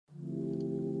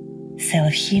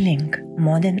Self-healing,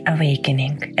 modern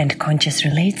awakening, and conscious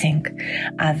relating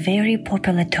are very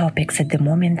popular topics at the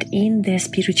moment in the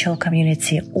spiritual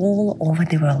community all over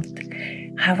the world.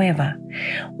 However,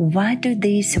 what do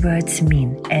these words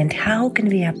mean and how can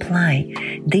we apply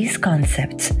these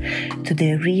concepts to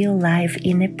the real life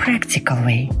in a practical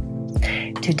way?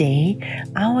 Today,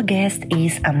 our guest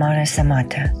is Amara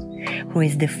Samata, who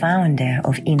is the founder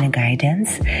of Inner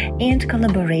Guidance and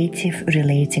Collaborative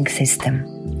Relating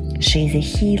System. She is a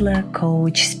healer,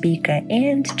 coach, speaker,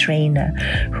 and trainer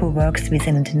who works with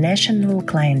an international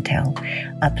clientele,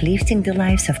 uplifting the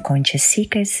lives of conscious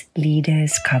seekers,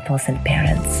 leaders, couples, and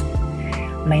parents.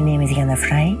 My name is Yana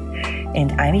Fry,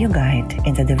 and I'm your guide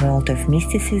into the world of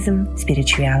mysticism,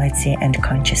 spirituality, and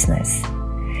consciousness.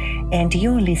 And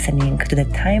you're listening to the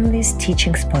Timeless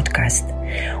Teachings podcast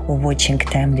or watching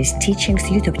Timeless Teachings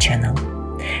YouTube channel,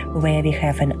 where we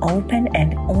have an open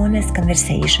and honest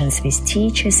conversations with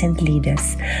teachers and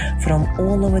leaders from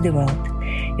all over the world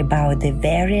about the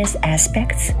various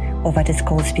aspects of what is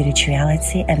called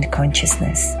spirituality and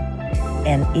consciousness,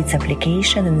 and its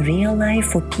application in real life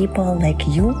for people like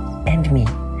you and me.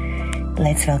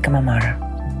 Let's welcome Amara.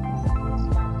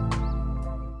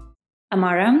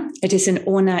 Amara, it is an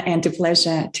honor and a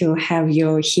pleasure to have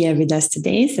you here with us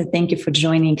today. So thank you for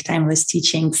joining Timeless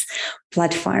Teachings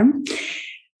platform.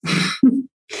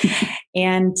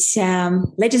 And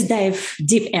let's just dive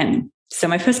deep in. So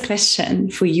my first question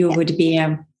for you would be,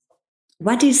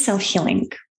 what is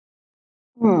self-healing?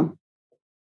 So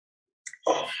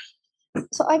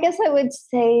I guess I would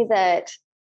say that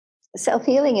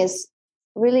self-healing is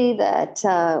really that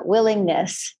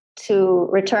willingness to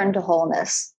return to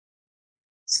wholeness.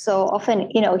 So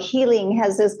often, healing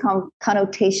has this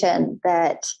connotation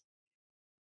that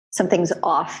something's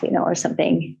off, or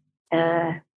something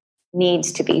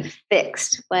needs to be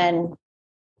fixed when,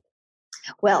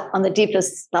 well, on the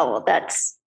deepest level,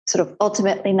 that's sort of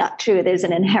ultimately not true. There's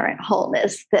an inherent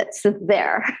wholeness that's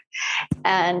there.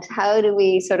 And how do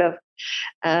we sort of,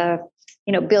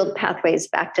 build pathways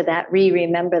back to that,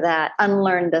 remember that,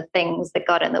 unlearn the things that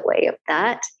got in the way of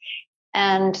that?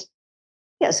 And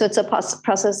so it's a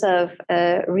process of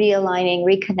realigning,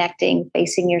 reconnecting,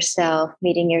 facing yourself,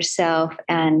 meeting yourself,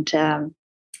 and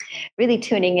really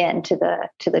tuning in to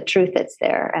the truth that's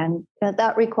there. And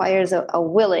that requires a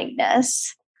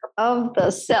willingness of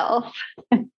the self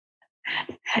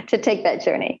to take that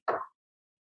journey.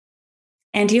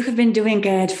 And you have been doing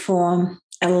it for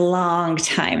a long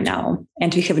time now,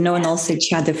 and we have known also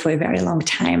each other for a very long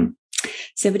time.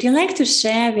 So would you like to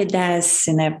share with us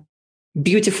in a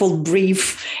beautiful,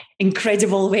 brief,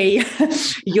 incredible way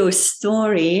your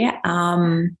story,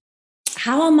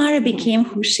 how Amara became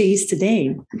who she is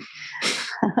today?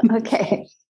 Okay,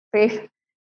 brief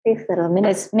little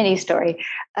mini story.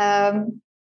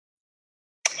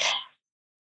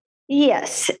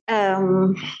 Yes,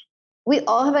 we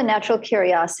all have a natural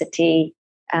curiosity,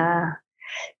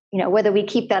 whether we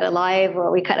keep that alive or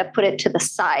we kind of put it to the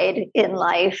side in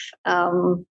life.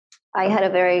 I had a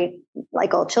very,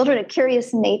 like all children, a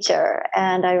curious nature,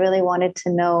 and I really wanted to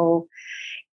know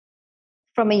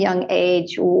from a young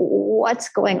age what's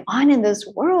going on in this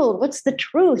world. What's the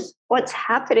truth? What's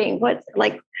happening? What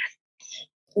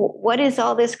is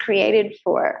all this created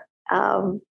for?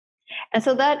 And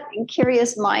so that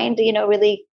curious mind,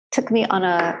 really took me on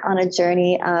a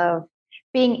journey of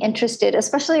being interested,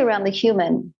 especially around the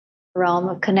human realm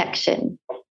of connection,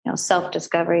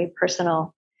 self-discovery,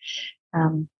 personal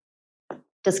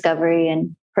discovery,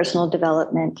 and personal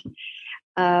development.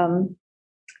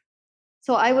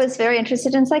 So I was very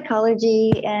interested in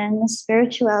psychology and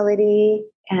spirituality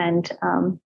and,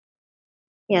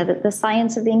 the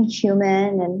science of being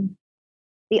human and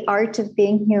the art of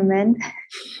being human.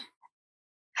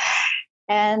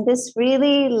 And this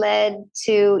really led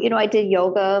to, I did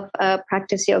yoga,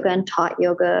 practiced yoga and taught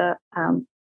yoga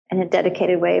in a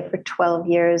dedicated way for 12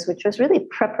 years, which was really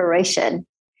preparation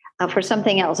for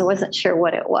something else. I wasn't sure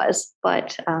what it was,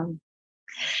 but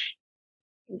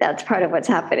that's part of what's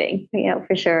happening,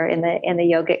 for sure in the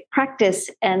yogic practice.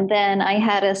 And then I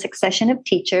had a succession of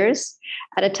teachers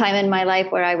at a time in my life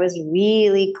where I was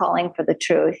really calling for the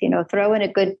truth, throw in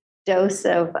a good dose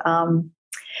of,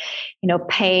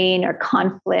 pain or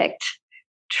conflict,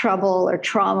 trouble or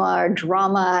trauma or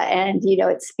drama. And,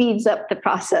 it speeds up the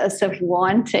process of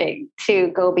wanting to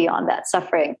go beyond that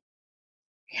suffering.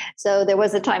 So there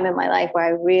was a time in my life where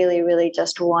I really, really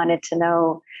just wanted to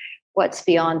know what's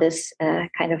beyond this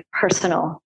kind of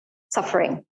personal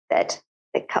suffering that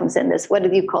comes in this, what do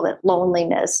you call it,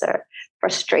 loneliness or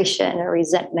frustration or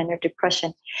resentment or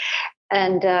depression.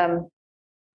 And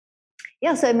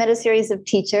so I met a series of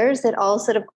teachers that all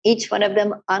sort of, each one of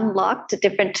them unlocked a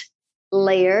different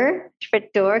layer,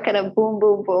 different door, kind of boom,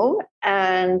 boom, boom.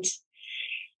 And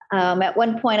at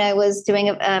one point I was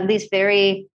doing these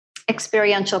very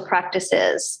experiential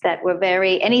practices that were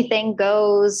very anything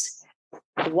goes,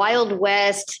 Wild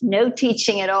West, no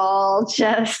teaching at all,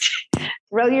 just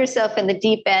throw yourself in the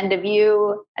deep end of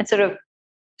you and sort of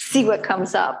see what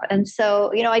comes up. And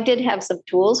so, I did have some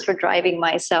tools for driving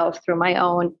myself through my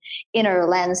own inner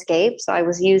landscape. So I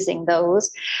was using those,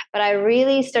 but I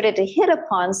really started to hit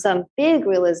upon some big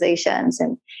realizations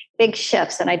and big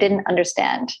shifts. And I didn't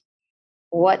understand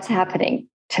what's happening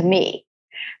to me.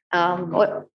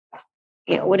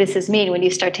 What does this mean when you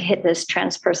start to hit this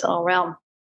transpersonal realm?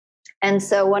 And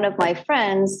so one of my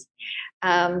friends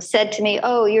said to me,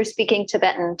 "Oh, you're speaking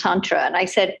Tibetan Tantra." And I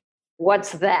said,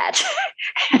 "What's that?"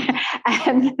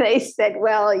 And they said,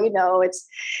 "Well,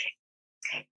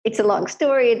 it's a long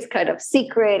story. It's kind of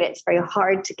secret. It's very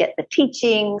hard to get the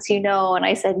teachings, And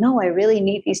I said, "No, I really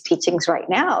need these teachings right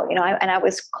now." And I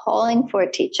was calling for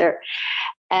a teacher.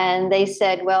 And they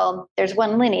said, "Well, there's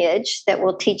one lineage that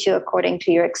will teach you according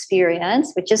to your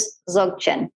experience, which is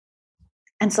Dzogchen."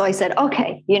 And so I said,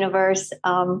 "Okay, universe,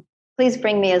 please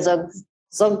bring me a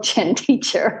Dzogchen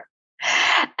teacher."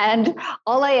 And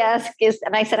all I ask is,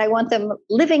 and I said, I want them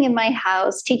living in my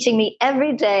house, teaching me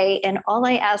every day. And all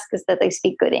I ask is that they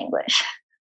speak good English.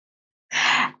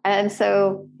 And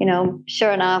so,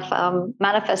 sure enough,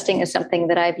 manifesting is something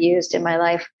that I've used in my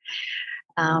life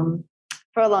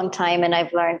for a long time. And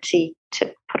I've learned to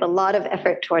put a lot of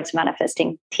effort towards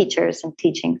manifesting teachers and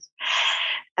teachings.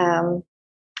 And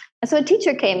so a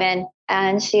teacher came in,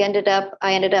 and I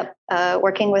ended up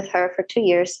working with her for 2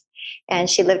 years. And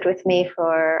she lived with me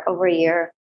for over a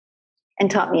year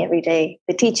and taught me every day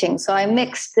the teaching. So I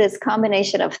mixed this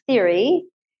combination of theory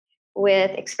with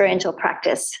experiential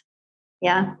practice.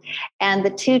 Yeah. And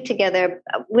the two together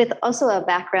with also a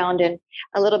background in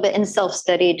a little bit in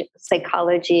self-studied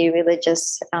psychology,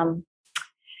 religious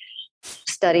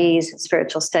studies,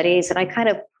 spiritual studies. And I kind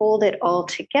of pulled it all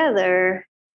together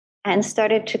and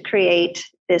started to create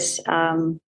this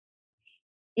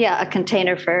a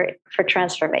container for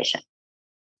transformation.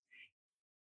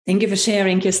 Thank you for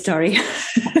sharing your story.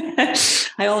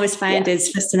 I always find it's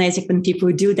fascinating when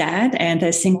people do that. And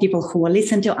I think people who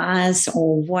listen to us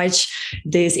or watch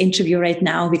this interview right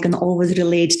now, we can always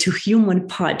relate to human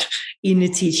part in a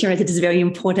teacher. It is very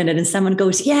important. And then someone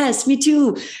goes, "Yes, me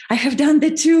too. I have done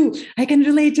that too. I can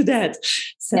relate to that."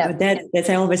 So that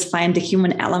I always find the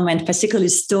human element, particularly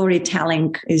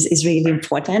storytelling, is really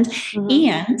important.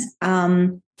 Mm-hmm.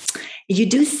 And you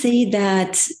do say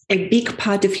that a big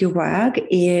part of your work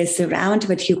is around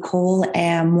what you call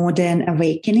a modern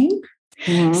awakening.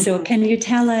 Mm-hmm. So can you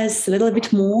tell us a little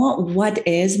bit more? What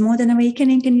is modern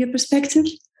awakening in your perspective?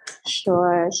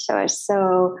 Sure.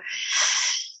 So,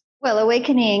 well,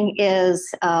 awakening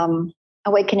is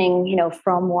awakening,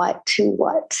 from what to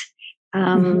what.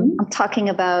 I'm talking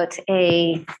about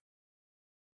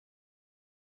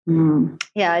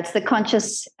it's the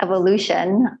conscious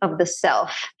evolution of the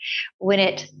self. When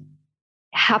it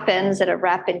happens at a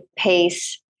rapid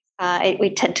pace, we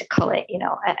tend to call it,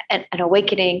 an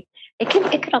awakening. It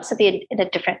can also be in a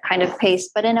different kind of pace,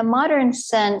 but in a modern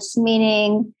sense,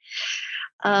 meaning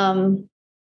kind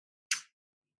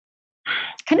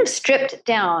of stripped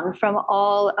down from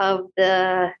all of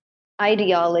the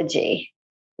ideology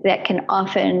that can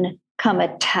often come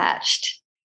attached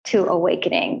to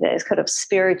awakening. There's kind of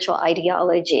spiritual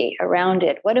ideology around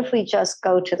it. What if we just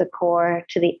go to the core,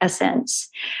 to the essence,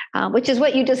 which is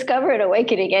what you discover at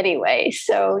awakening anyway.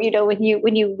 So,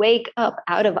 when you wake up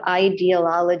out of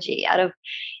ideology, out of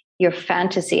your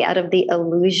fantasy, out of the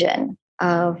illusion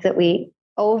that we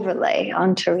overlay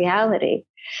onto reality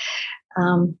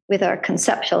with our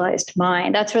conceptualized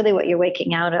mind, that's really what you're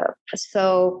waking out of.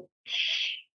 So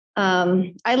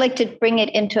I like to bring it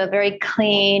into a very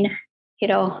clean,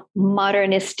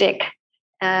 modernistic,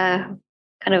 kind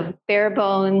of bare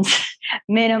bones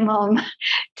minimum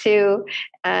to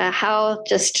how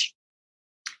just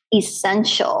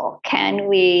essential can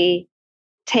we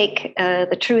take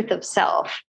the truth of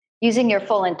self using your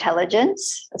full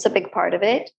intelligence. That's a big part of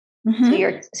it.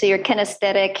 Mm-hmm. So your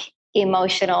kinesthetic,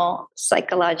 emotional,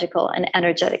 psychological, and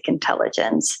energetic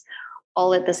intelligence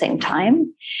all at the same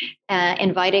time,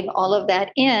 inviting all of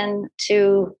that in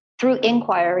through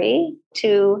inquiry,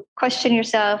 to question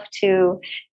yourself, to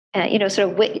sort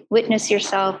of witness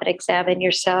yourself and examine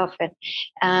yourself, and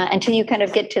until you kind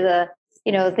of get to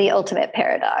the ultimate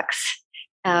paradox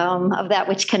of that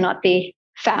which cannot be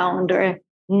found or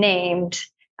named,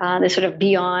 the sort of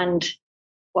beyond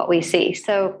what we see.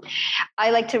 So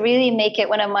I like to really make it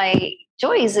one of my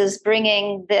joys is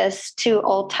bringing this to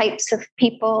all types of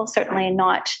people, certainly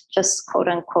not just quote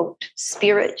unquote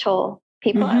spiritual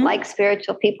people. I like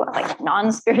spiritual people. I like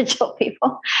non-spiritual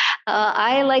people.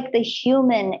 I like the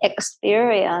human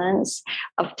experience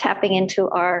of tapping into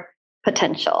our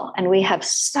potential. And we have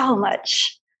so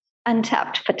much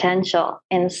untapped potential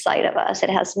inside of us. It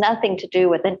has nothing to do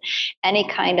with any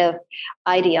kind of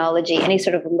ideology, any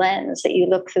sort of lens that you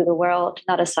look through the world,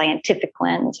 not a scientific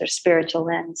lens or spiritual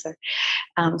lens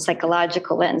or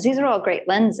psychological lens. These are all great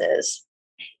lenses.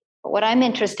 But what I'm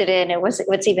interested in is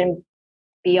what's even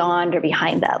beyond or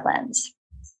behind that lens.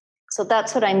 So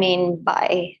that's what I mean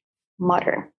by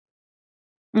modern.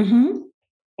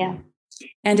 Yeah.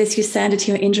 And as you said that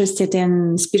you're interested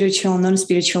in spiritual,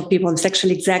 non-spiritual people, it's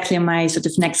actually exactly my sort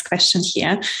of next question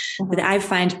here. That I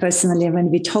find personally when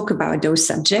we talk about those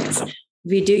subjects,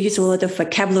 we do use a lot of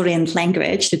vocabulary and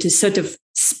language that is sort of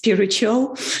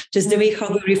spiritual, just the way how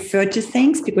we refer to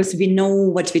things, because we know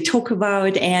what we talk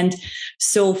about. And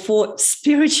so for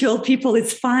spiritual people,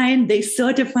 it's fine. They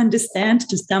sort of understand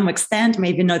to some extent,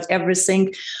 maybe not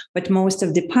everything, but most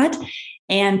of the part.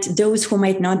 And those who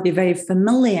might not be very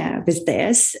familiar with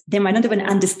this, they might not even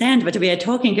understand what we are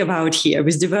talking about here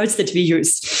with the words that we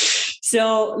use.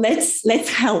 So let's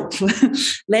help.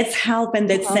 Let's help in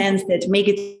that sense, that make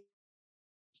it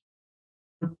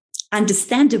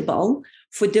understandable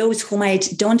for those who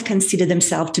don't consider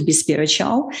themselves to be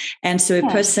spiritual. And so a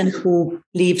person who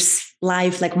lives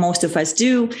life like most of us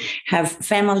do, have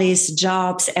families,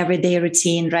 jobs, everyday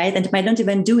routine, right? And might not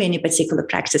even do any particular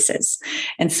practices.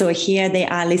 And so here they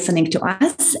are listening to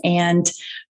us. And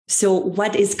so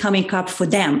what is coming up for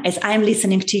them? As I'm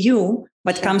listening to you,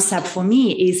 what comes up for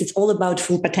me is it's all about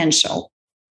full potential.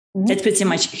 That's pretty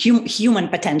much human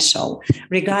potential,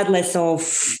 regardless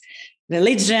of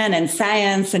religion and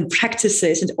science and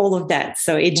practices and all of that.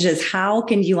 So it's just, how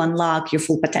can you unlock your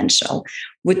full potential?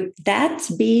 Would that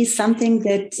be something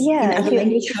that in other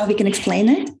language, how we can explain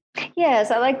it?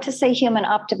 Yes, I like to say human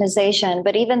optimization,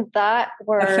 but even that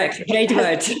word... Perfect, great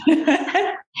word.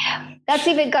 That's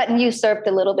even gotten usurped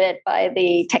a little bit by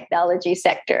the technology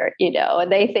sector,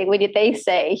 and they think when they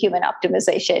say human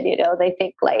optimization, they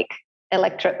think like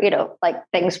like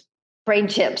things, brain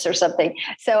chips or something.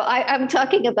 So I'm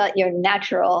talking about your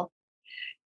natural,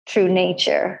 true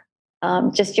nature,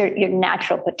 just your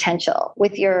natural potential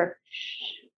with your,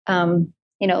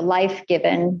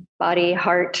 life-given body,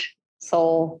 heart,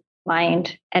 soul,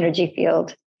 mind, energy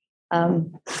field,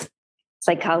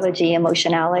 psychology,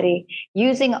 emotionality,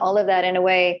 using all of that in a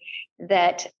way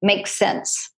that makes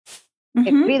sense.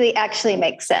 It really actually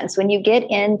makes sense. When you get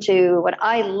into what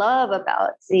I love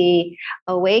about the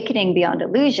awakening beyond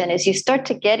illusion is you start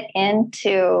to get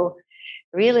into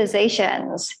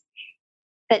realizations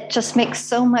that just make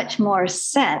so much more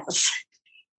sense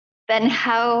than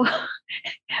how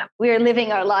we're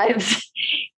living our lives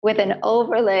with an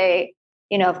overlay,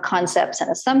 of concepts and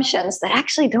assumptions that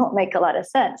actually don't make a lot of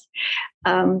sense.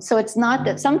 So it's not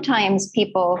that sometimes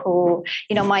people who,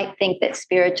 might think that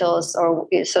spirituals or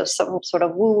so some sort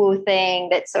of woo-woo thing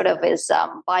that sort of is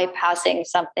bypassing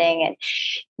something and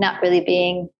not really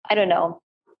being,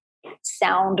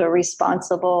 sound or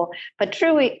responsible. But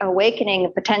true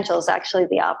awakening potential is actually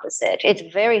the opposite. It's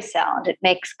very sound. It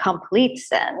makes complete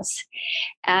sense.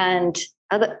 And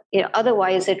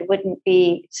otherwise it wouldn't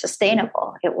be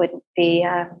sustainable. It wouldn't be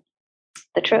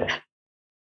the truth.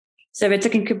 So we're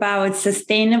talking about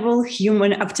sustainable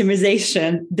human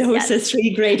optimization. Those are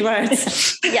three great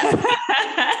words.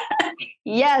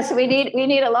 Yes, we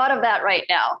need a lot of that right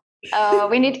now.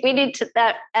 We need to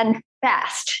that and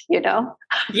fast.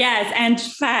 Yes, and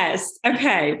fast.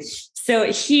 Okay.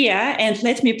 So here, and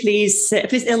let me please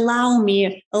allow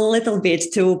me a little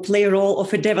bit to play a role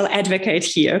of a devil advocate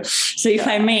here. So if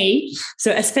I may,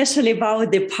 so especially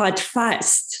about the part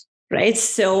fast, right?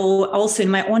 So also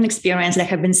in my own experience, I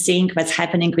have been seeing what's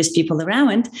happening with people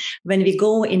around when we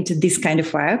go into this kind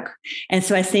of work. And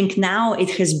so I think now it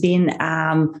has been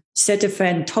sort of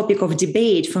a topic of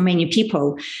debate for many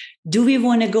people. Do we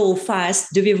want to go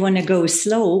fast? Do we want to go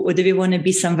slow? Or do we want to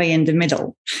be somewhere in the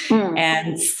middle?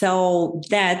 And so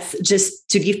that's just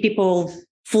to give people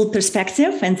full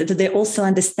perspective and that they also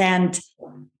understand.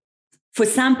 For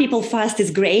some people, fast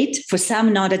is great. For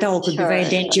some, not at all. Could be very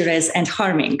dangerous and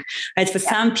harming. Right? For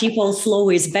some people, slow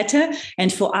is better.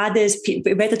 And for others,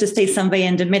 better to stay somewhere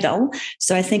in the middle.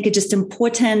 So I think it's just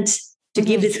important to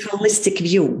give this holistic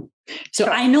view. So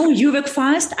I know you work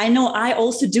fast. I know I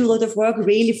also do a lot of work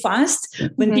really fast.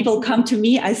 When people come to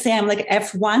me, I say I'm like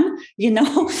F1,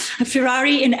 a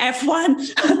Ferrari in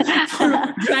F1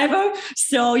 for driver.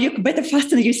 So you better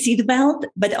fasten your seatbelt.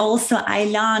 But also I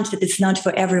learned that it's not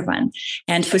for everyone.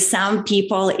 And for some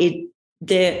people,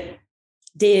 the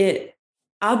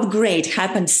upgrade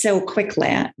happened so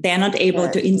quickly, they're not able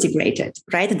to integrate it,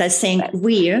 right? And I think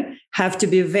we have to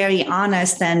be very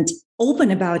honest and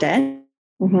open about it.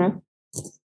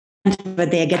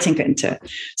 What they're getting into.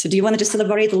 So do you want to just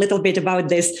elaborate a little bit about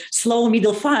this slow,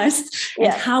 middle, fast,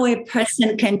 and how a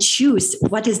person can choose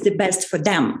what is the best for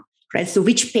them, right? So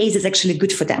which pace is actually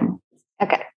good for them?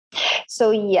 Okay.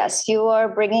 So yes, you are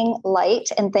bringing light,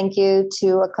 and thank you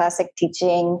to a classic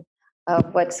teaching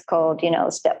of what's called,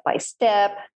 step by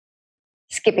step,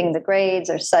 skipping the grades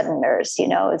or Southerners.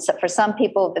 It's for some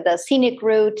people, the scenic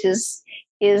route is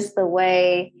the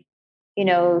way,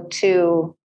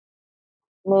 to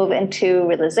move into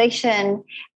realization,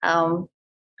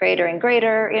 greater and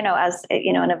greater, as,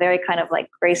 in a very kind of like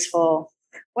graceful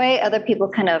way. Other people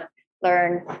kind of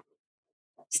learn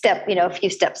a few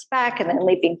steps back and then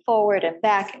leaping forward and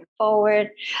back and forward.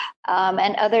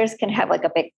 And others can have like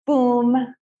a big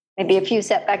boom, maybe a few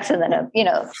setbacks and then,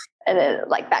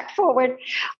 like back forward.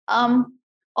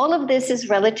 All of this is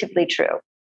relatively true,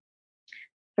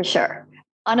 for sure.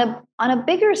 On a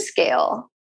bigger scale,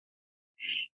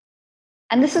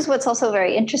 and this is what's also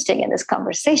very interesting in this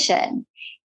conversation,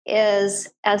 is,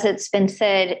 as it's been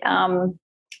said, and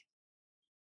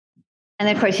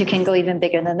of course you can go even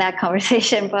bigger than that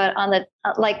conversation, but on the,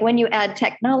 like when you add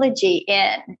technology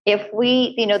in, if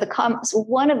we,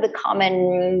 one of the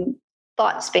common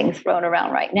thoughts being thrown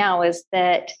around right now is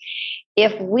that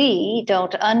if we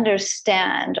don't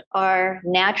understand our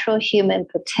natural human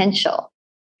potential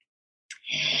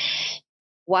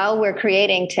while we're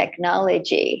creating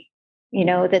technology,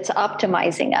 that's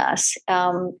optimizing us,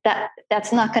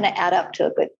 that's not going to add up to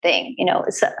a good thing.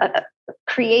 It's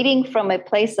creating from a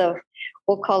place of,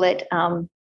 we'll call it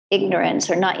ignorance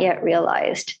or not yet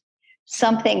realized,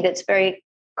 something that's very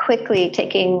quickly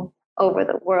taking over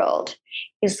the world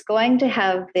is going to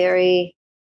have very,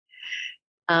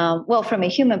 from a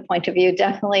human point of view,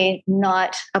 definitely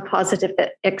not a positive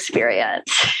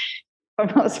experience for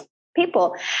most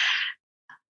people.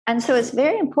 And so it's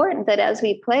very important that as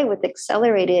we play with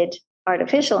accelerated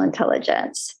artificial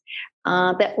intelligence,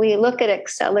 that we look at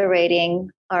accelerating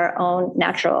our own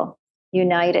natural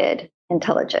united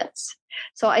intelligence.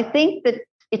 So I think that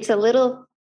it's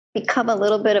become a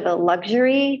little bit of a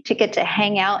luxury to get to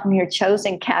hang out in your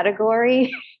chosen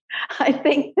category. I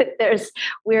think that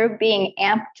we're being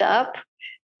amped up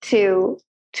to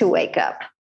wake up,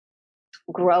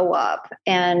 grow up,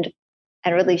 and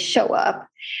really show up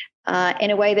in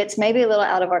a way that's maybe a little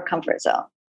out of our comfort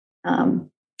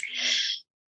zone.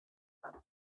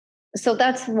 So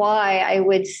that's why I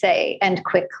would say, and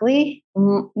quickly,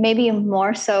 maybe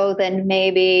more so than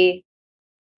maybe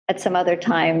at some other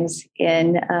times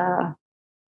in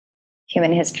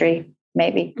human history,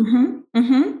 maybe.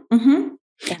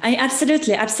 I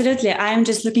absolutely. I'm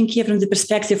just looking here from the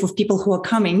perspective of people who are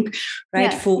coming,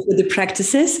 right, for the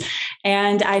practices.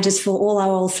 And I just, for all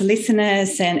our also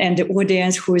listeners and the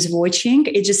audience who is watching,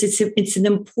 it's an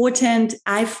important,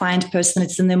 I find personally,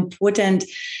 it's an important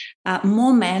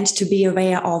moment to be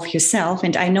aware of yourself.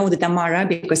 And I know that Amara,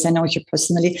 because I know her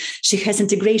personally, she has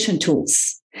integration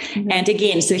tools. And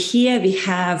again, so here we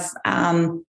have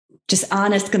just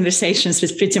honest conversations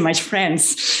with pretty much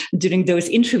friends during those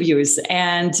interviews.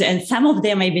 And some of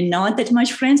them maybe not that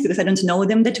much friends because I don't know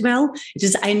them that well. It's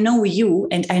just I know you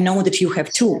and I know that you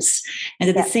have tools. And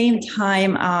at the same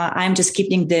time, I'm just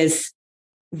keeping this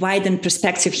widened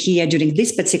perspective here during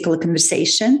this particular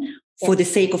conversation for the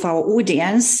sake of our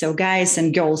audience. So guys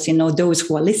and girls, those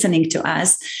who are listening to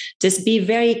us, just be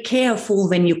very careful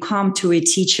when you come to a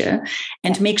teacher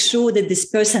and make sure that this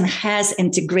person has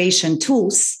integration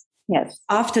tools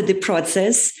after the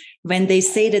process when they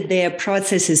say that their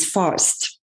process is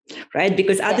fast, right?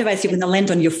 Because otherwise you're going to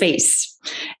land on your face.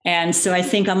 And so I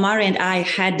think Amara and I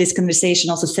had this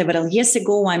conversation also several years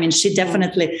ago. I mean, she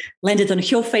definitely landed on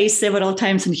her face several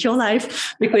times in her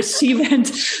life because she went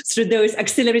through those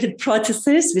accelerated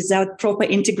processes without proper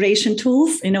integration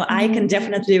tools. I can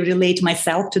definitely relate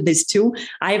myself to this too.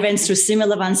 I went through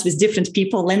similar ones with different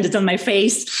people, landed on my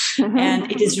face.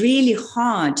 And it is really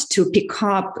hard to pick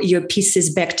up your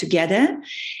pieces back together.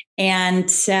 And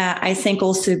I think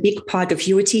also a big part of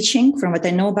your teaching, from what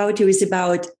I know about you, is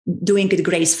about doing it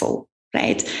graceful,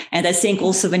 right? And I think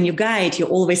also when you guide, you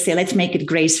always say, let's make it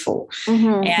graceful.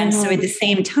 So at the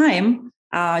same time,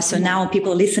 So now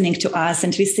people listening to us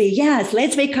and we say, yes,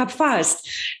 let's wake up fast.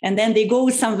 And then they go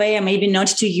somewhere, maybe not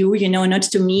to you, not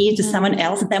to me, to someone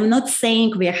else. And I'm not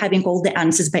saying we are having all the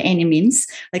answers by any means.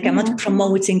 Like I'm not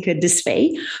promoting it this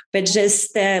way, but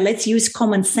just let's use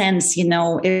common sense,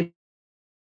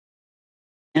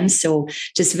 And so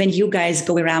just when you guys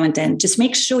go around and just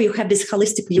make sure you have this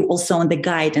holistic view also on the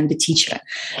guide and the teacher.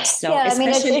 So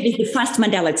especially with the fast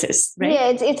modalities, right? Yeah,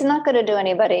 it's not going to do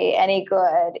anybody any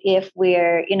good if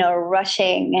we're,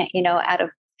 rushing, out of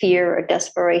fear or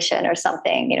desperation or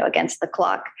something, against the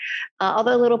clock.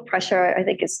 Although a little pressure, I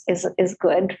think is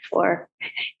good for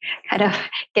kind of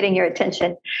getting your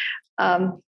attention.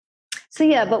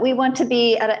 But we want to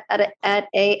be at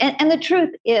a, and the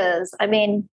truth is,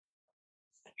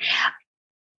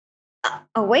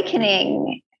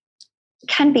 awakening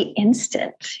can be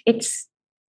instant. It's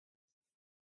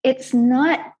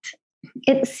not,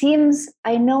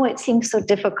 I know it seems so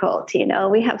difficult,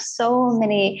 we have so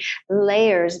many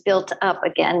layers built up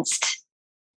against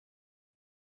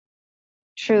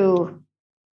true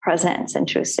presence and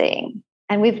true seeing.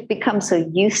 And we've become so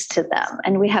used to them.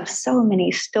 And we have so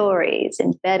many stories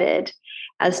embedded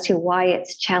as to why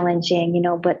it's challenging,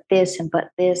 but this and but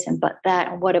this and but that,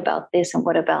 and what about this and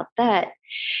what about that?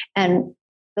 And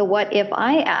the what if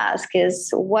I ask is,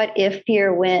 what if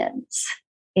fear wins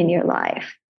in your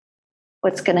life?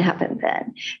 What's going to happen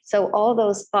then? So all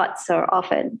those thoughts are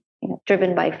often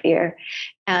driven by fear.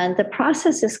 And the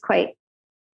process is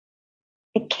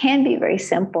it can be very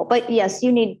simple, but yes,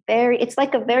 you need it's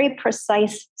like a very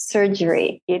precise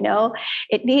surgery,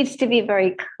 it needs to be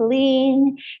very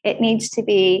clean. It needs to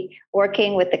be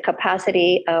working with the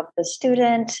capacity of the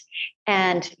student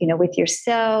and, with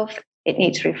yourself. It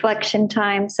needs reflection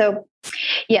time. So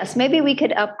yes, maybe we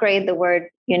could upgrade the word,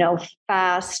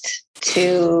 fast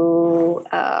to,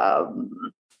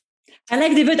 I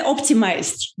like the word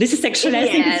optimized. This is actually, I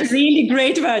think it's a really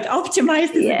great word.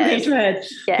 Optimized is a great word.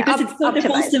 Yeah, because it sort of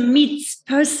also meets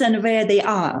person where they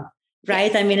are,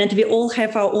 right? And we all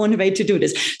have our own way to do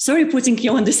this. Sorry, putting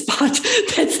you on the spot.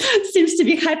 That seems to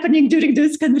be happening during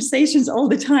those conversations all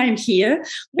the time here.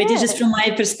 But it's just from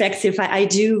my perspective, I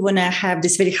do want to have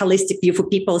this very holistic view for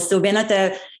people. So we're not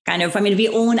we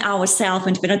own ourselves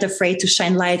and we're not afraid to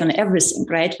shine light on everything,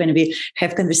 right? When we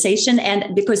have conversation.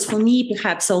 And because for me,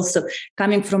 perhaps also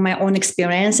coming from my own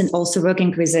experience and also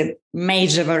working with a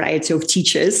major variety of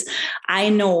teachers, I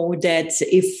know that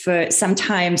if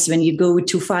sometimes when you go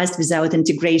too fast without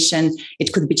integration,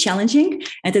 it could be challenging.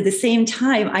 And at the same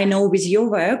time, I know with your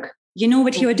work, you know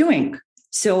what you are doing.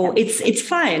 So it's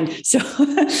fine. So,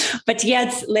 but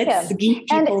yet let's give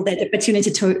people that opportunity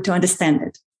to understand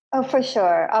it. Oh, for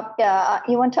sure.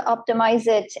 You want to optimize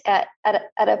it at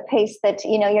a pace that,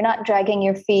 you're not dragging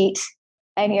your feet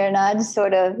and you're not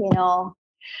sort of,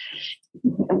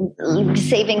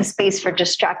 saving space for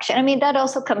distraction. That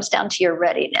also comes down to your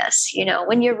readiness.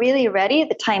 When you're really ready,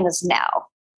 the time is now.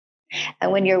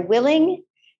 And when you're willing,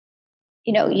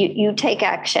 you take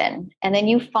action and then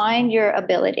you find your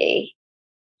ability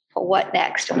for what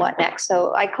next and what next.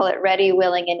 So I call it ready,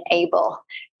 willing, and able.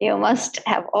 You must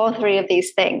have all three of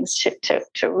these things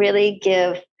to really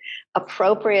give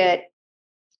appropriate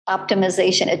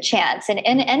optimization a chance in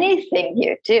anything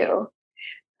you do.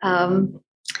 And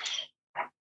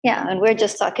we're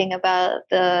just talking about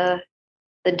the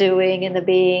doing and the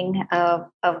being of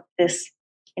this,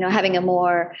 having a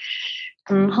more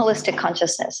holistic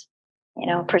consciousness,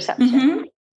 perception,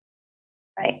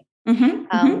 right?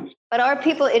 But our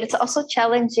people, it's also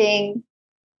challenging.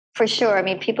 For sure.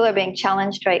 People are being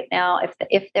challenged right now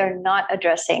if they're not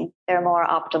addressing their more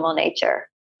optimal nature.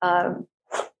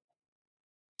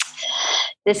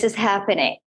 This is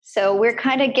happening. So we're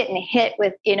kind of getting hit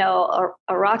with, a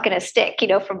rock and a stick,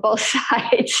 from both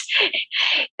sides.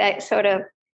 That sort of,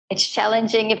 it's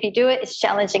challenging if you do it. It's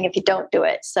challenging if you don't do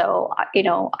it. So,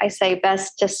 I say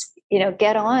best just,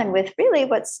 get on with really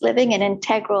what's living an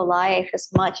integral life as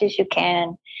much as you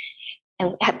can.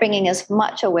 And bringing as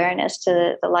much awareness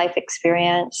to the life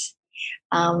experience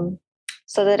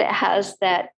so that it has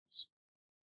that,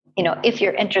 if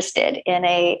you're interested in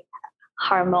a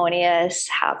harmonious,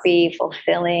 happy,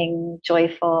 fulfilling,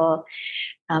 joyful,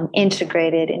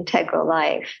 integrated, integral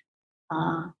life,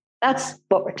 that's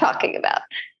what we're talking about.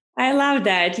 I love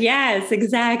that. Yes,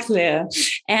 exactly.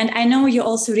 And I know you're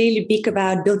also really big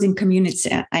about building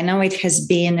community. I know it has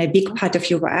been a big part of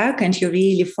your work and you're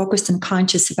really focused and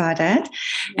conscious about that.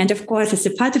 And of course, as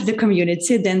a part of the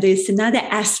community, then there's another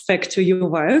aspect to your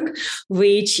work,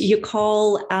 which you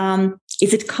call,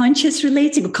 is it conscious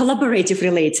relating or collaborative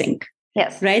relating?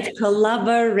 Yes. Right?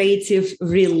 Collaborative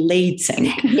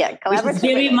relating. Yeah. Which is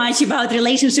very much about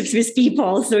relationships with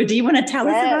people. So do you want to tell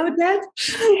us about that?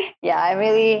 Yeah, I'm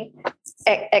really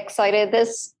excited.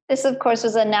 This, of course,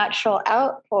 was a natural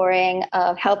outpouring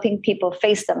of helping people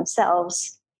face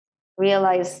themselves,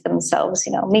 realize themselves,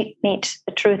 meet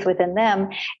the truth within them.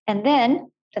 And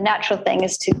then the natural thing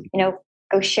is to,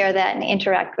 go share that and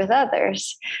interact with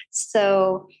others.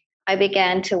 So I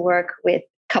began to work with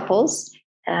couples,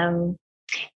 and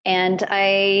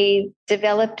I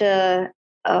developed a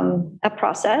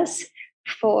process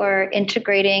for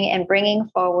integrating and bringing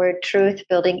forward truth,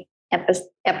 building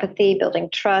empathy, building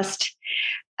trust,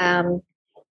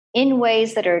 in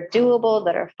ways that are doable,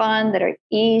 that are fun, that are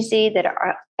easy, that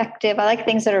are effective. I like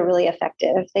things that are really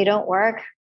effective. If they don't work,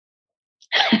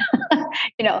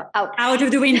 out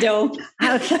of the window.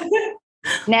 Out.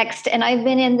 Next. And I've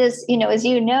been in this, as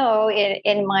you know,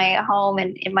 in my home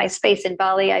and in my space in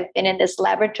Bali, I've been in this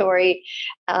laboratory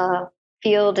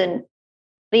field and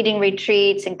leading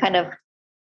retreats and kind of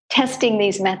testing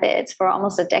these methods for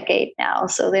almost a decade now.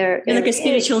 So you're like a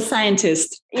spiritual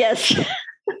scientist. Yes.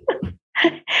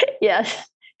 Yes,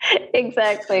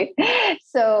 exactly.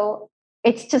 So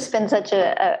it's just been such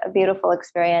a beautiful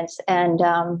experience. And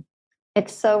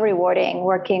it's so rewarding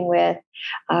working with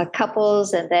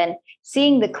couples and then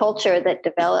seeing the culture that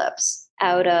develops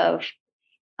out of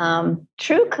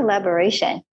true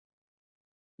collaboration.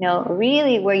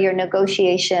 Really where your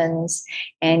negotiations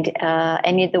and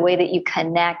the way that you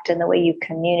connect and the way you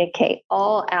communicate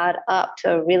all add up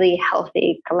to a really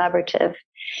healthy collaborative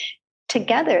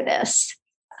togetherness.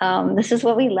 This is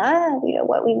what we love,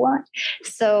 what we want.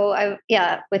 So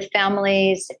with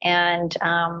families and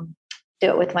do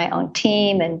it with my own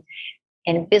team and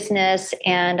in business.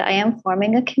 And I am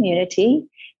forming a community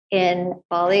in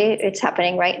Bali. It's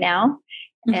happening right now.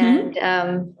 Mm-hmm.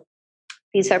 And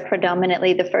these are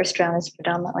the first round is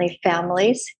predominantly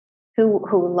families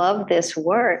who love this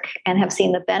work and have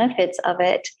seen the benefits of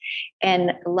it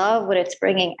and love what it's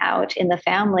bringing out in the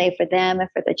family for them and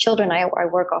for the children. I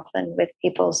work often with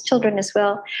people's children as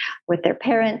well, with their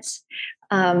parents.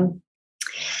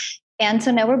 And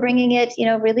so now we're bringing it,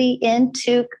 really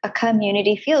into a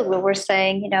community field where we're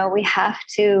saying, we have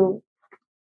to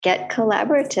get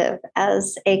collaborative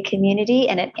as a community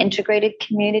and an integrated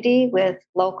community with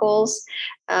locals,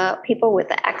 people with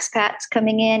the expats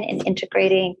coming in and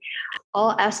integrating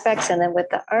all aspects and then with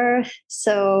the earth.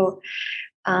 So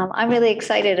I'm really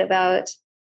excited about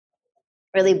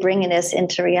really bringing this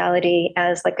into reality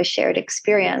as like a shared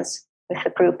experience with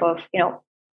a group of,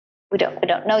 we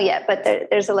don't know yet, but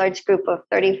there's a large group of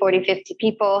 30, 40, 50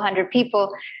 people, 100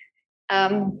 people,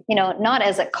 not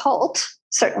as a cult,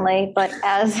 certainly, but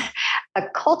as a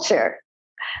culture,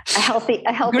 a healthy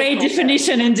great culture.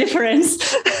 Definition and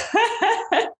difference.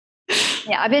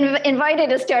 Yeah, I've been invited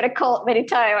to start a cult many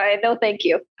times. No, thank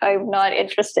you. I'm not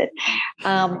interested.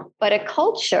 But a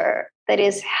culture that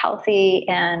is healthy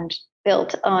and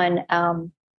built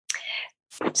on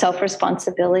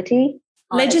self-responsibility.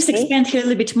 Let's just expand here a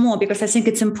little bit more because I think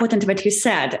it's important what you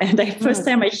said. And the first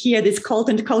time I hear this cult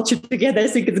and culture together, I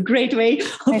think it's a great way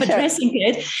of addressing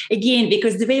it. Again,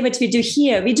 because the way what we do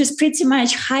here, we just pretty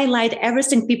much highlight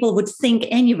everything people would think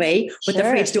anyway, but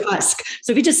afraid to ask.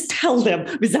 So we just tell them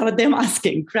without them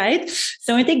asking, right?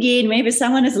 So and again, maybe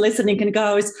someone is listening and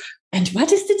goes, and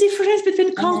what is the difference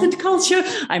between cult and culture?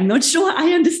 I'm not sure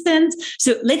I understand.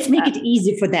 So let's make it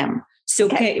easy for them. So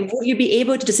will you be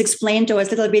able to just explain to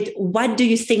us a little bit, what do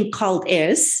you think cult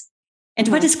is and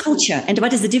what is culture and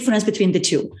what is the difference between the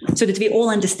two so that we all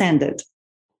understand it?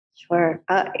 Sure.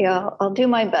 I'll do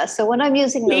my best. So when I'm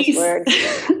using those words,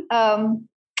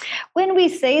 when we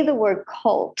say the word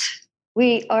cult,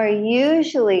 we are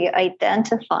usually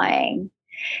identifying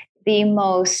the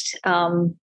most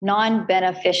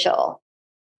non-beneficial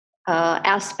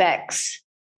aspects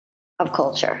of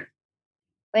culture.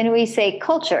 When we say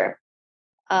culture,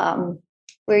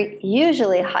 we're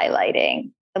usually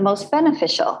highlighting the most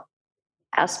beneficial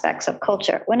aspects of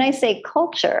culture. When I say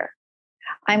culture,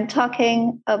 I'm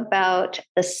talking about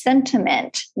the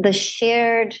sentiment, the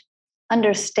shared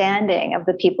understanding of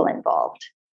the people involved,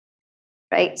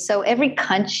 right? So every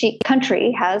country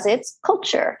has its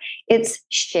culture, its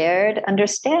shared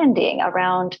understanding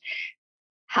around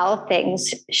how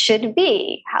things should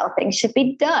be, how things should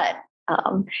be done.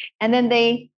 And then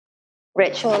they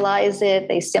ritualize it,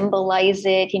 they symbolize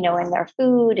it, in their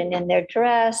food and in their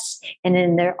dress and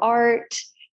in their art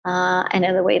and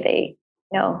in the way they,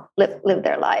 live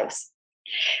their lives.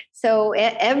 So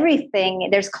everything,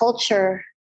 there's culture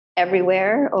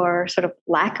everywhere, or sort of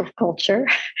lack of culture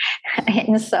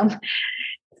in some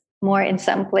more in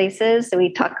some places. So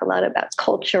we talk a lot about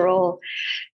cultural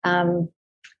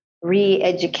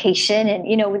re-education, and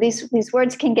these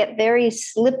words can get very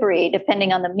slippery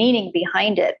depending on the meaning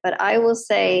behind it. But I will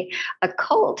say a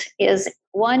cult is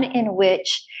one in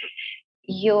which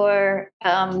there's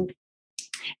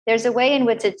a way in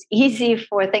which it's easy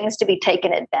for things to be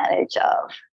taken advantage of,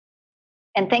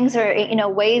 and things are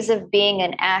ways of being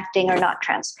and acting are not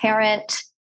transparent,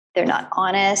 they're not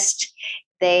honest.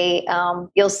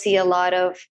 You'll see a lot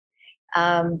of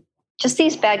just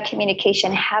these bad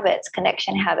communication habits,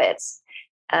 connection habits,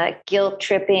 guilt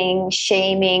tripping,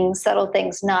 shaming, subtle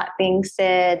things not being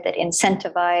said that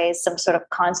incentivize some sort of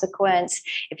consequence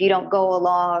if you don't go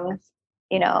along,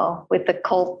 with the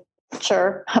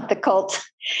culture of the cult,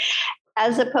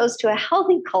 as opposed to a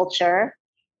healthy culture,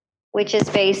 which is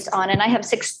based on, and I have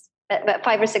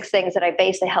 5 or 6 things that I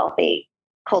base a healthy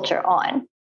culture on.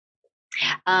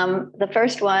 The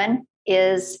first one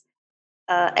is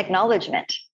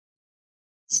acknowledgement.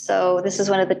 So this is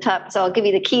one of the top. So I'll give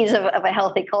you the keys of a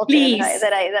healthy culture. Please.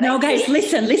 Guys,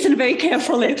 listen very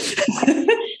carefully.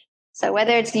 So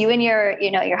whether it's you and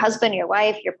your husband, your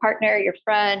wife, your partner, your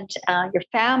friend, your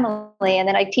family, and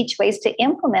then I teach ways to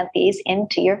implement these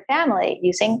into your family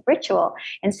using ritual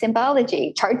and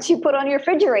symbology, charts you put on your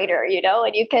refrigerator,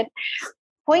 and you can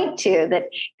point to that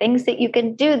things that you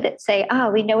can do that say,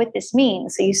 we know what this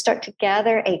means. So you start to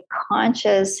gather a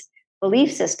conscious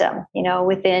belief system,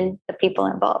 within the people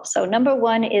involved. So number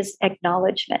 1 is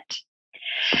acknowledgement.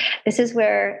 This is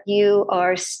where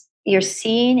you're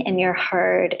seen and you're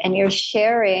heard and you're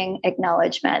sharing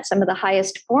acknowledgement. Some of the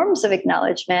highest forms of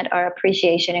acknowledgement are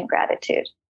appreciation and gratitude.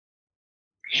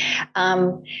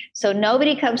 So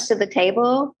nobody comes to the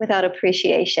table without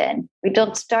appreciation. We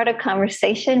don't start a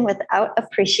conversation without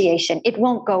appreciation. It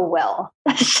won't go well.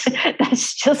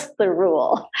 That's just the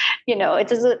rule.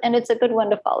 It's a good one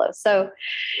to follow. So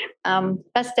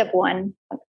that's step 1,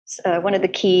 one of the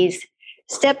keys.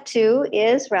 Step 2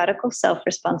 is radical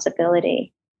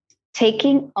self-responsibility.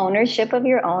 Taking ownership of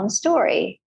your own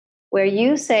story, where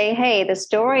you say, hey, the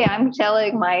story I'm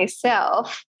telling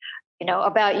myself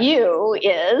about you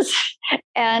is,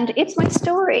 and it's my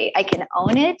story. I can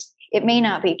own it. It may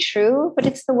not be true, but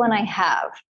it's the one I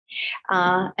have.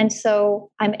 And so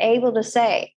I'm able to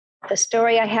say, the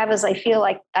story I have is I feel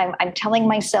like I'm telling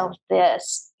myself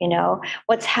this,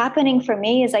 what's happening for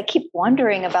me is I keep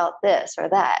wondering about this or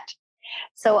that.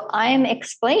 So I'm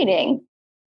explaining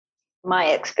my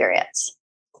experience.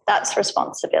 That's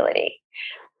responsibility.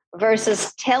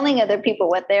 Versus telling other people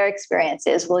what their experience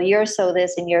is. Well, you're so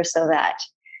this and you're so that.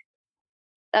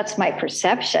 That's my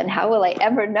perception. How will I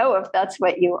ever know if that's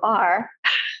what you are?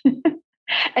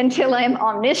 Until I'm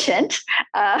omniscient,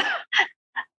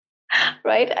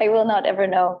 right? I will not ever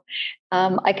know.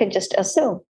 I could just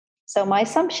assume. So my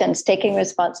assumptions, taking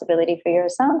responsibility for your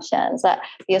assumptions,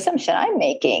 the assumption I'm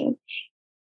making,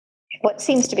 what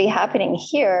seems to be happening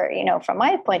here, from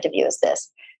my point of view is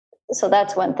this. So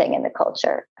that's one thing in the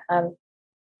culture.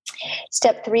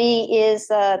 Step 3 is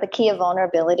the key of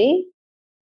vulnerability,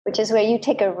 which is where you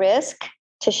take a risk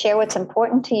to share what's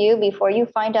important to you before you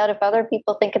find out if other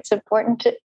people think it's important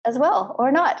as well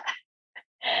or not.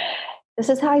 This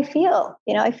is how I feel.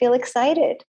 I feel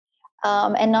excited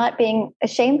and not being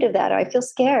ashamed of that, or I feel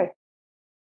scared.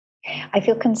 I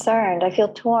feel concerned. I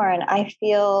feel torn. I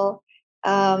feel,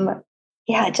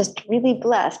 just really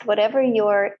blessed. Whatever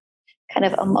your kind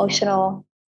of emotional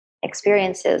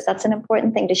experiences, that's an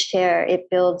important thing to share. It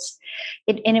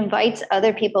invites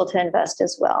other people to invest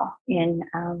as well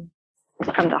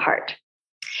from the heart.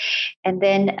 And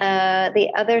then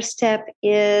the other step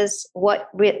is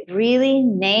really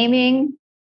naming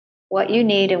what you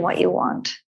need and what you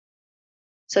want.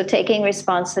 So taking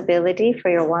responsibility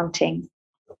for your wanting.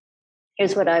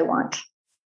 Here's what I want.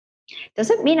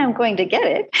 Doesn't mean I'm going to get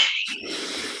it.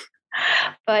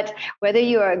 But whether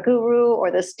you are a guru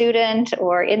or the student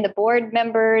or in the board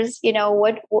members,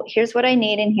 here's what I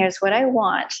need and here's what I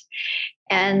want.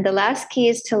 And the last key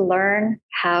is to learn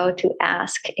how to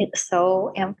ask. It's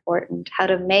so important. How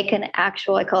to make an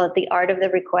actual, I call it the art of the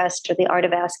request or the art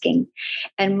of asking.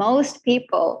 And most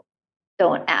people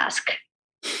don't ask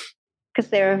because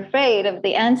they're afraid of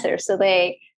the answer. So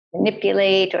they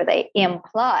manipulate or they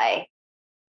imply.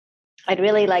 I'd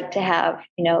really like to have,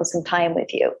 some time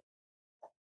with you.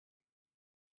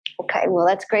 Okay, well,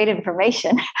 that's great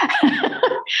information.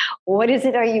 What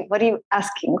are you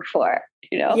asking for?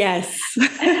 Yes.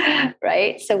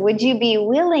 Right. So would you be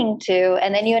willing to,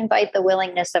 and then you invite the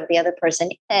willingness of the other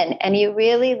person in, and you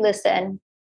really listen.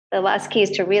 The last key is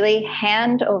to really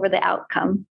hand over the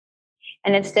outcome.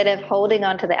 And instead of holding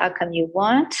on to the outcome you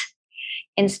want,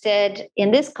 Instead,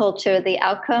 in this culture, the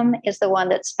outcome is the one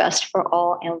that's best for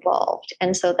all involved.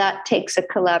 And so that takes a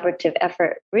collaborative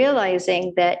effort,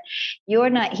 realizing that you're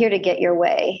not here to get your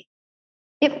way.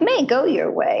 It may go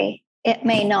your way, it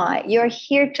may not. You're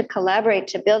here to collaborate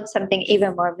to build something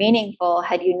even more meaningful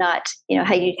had you not,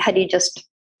 had you just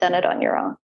done it on your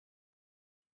own.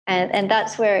 And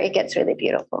that's where it gets really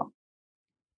beautiful.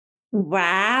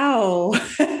 Wow.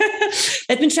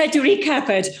 Let me try to recap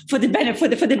it for the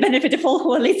benefit of all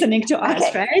who are listening to us,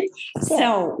 okay. Right? Yeah.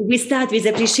 So we start with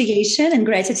appreciation and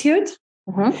gratitude.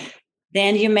 Mm-hmm.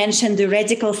 Then you mentioned the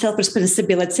radical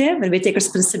self-responsibility, when we take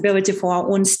responsibility for our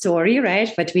own story, right?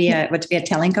 What we are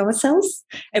telling ourselves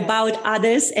about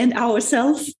others and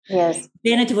ourselves. Yes.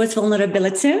 Then it was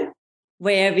vulnerability,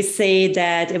 where we say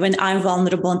that when I'm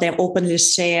vulnerable and I openly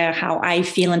share how I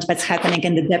feel and what's happening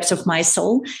in the depths of my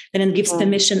soul, then it gives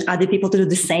permission other people to do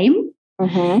the same.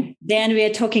 Mm-hmm. Then we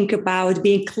are talking about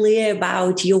being clear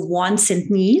about your wants and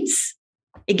needs.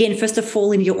 Again, first of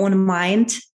all, in your own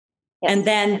mind. Yes. And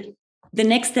then the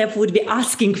next step would be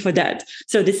asking for that.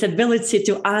 So this ability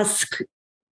to ask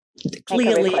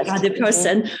clearly other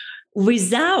person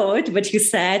without what you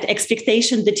said,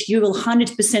 expectation that you will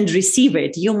 100% receive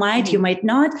it. You might, you might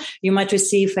not, you might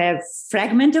receive a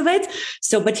fragment of it.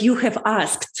 So, but you have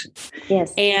asked.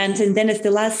 Yes. And then as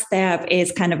the last step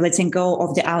is kind of letting go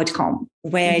of the outcome,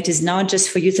 where it is not just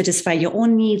for you to satisfy your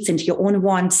own needs and your own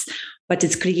wants, but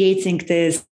it's creating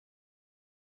this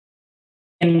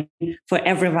for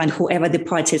everyone, whoever the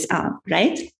parties are,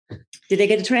 right? Did I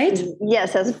get it right?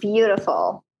 Yes, that's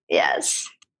beautiful. Yes.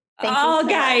 Oh,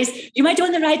 guys, you might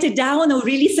want to write it down or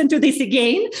re-listen to this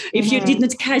again if you did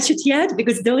not catch it yet,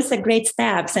 because those are great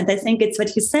steps. And I think it's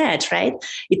what you said, right?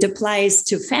 It applies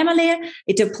to family.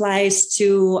 It applies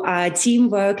to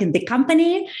teamwork in the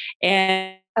company.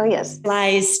 And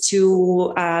applies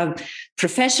to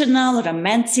professional,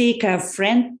 romantic,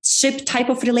 friendship type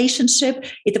of relationship.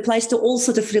 It applies to all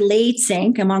sort of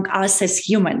relating among us as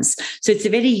humans. So it's a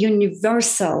very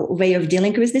universal way of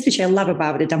dealing with this, which I love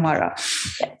about it, Amara.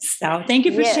 So thank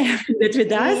you for sharing that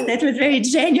with us. That was very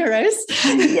generous.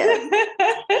 Yes.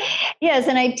 Yes,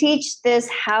 and I teach this,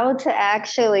 how to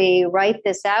actually write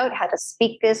this out, how to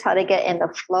speak this, how to get in the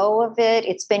flow of it.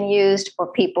 It's been used for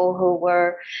people who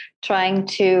were trying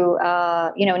to,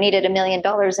 needed $1 million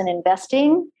in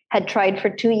investing, had tried for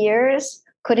 2 years,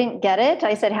 couldn't get it.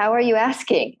 I said, how are you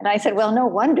asking? And I said, well, no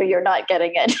wonder you're not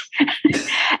getting it.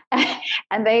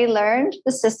 And they learned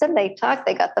the system, they talked,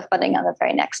 they got the funding on the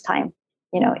very next time,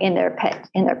 in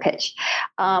their pitch.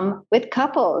 With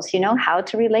couples, how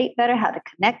to relate better, how to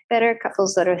connect better.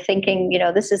 Couples that are thinking,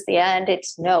 this is the end.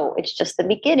 It's just the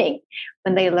beginning.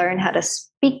 When they learn how to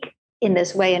speak in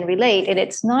this way and relate. And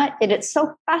it's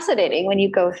so fascinating when you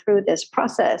go through this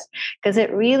process, because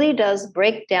it really does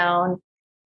break down.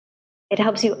 It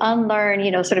helps you unlearn,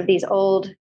 sort of these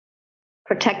old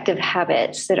protective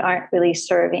habits that aren't really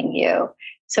serving you.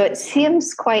 So it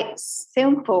seems quite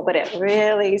simple, but it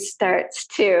really starts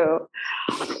to,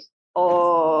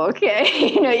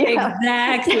 okay.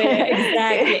 Exactly.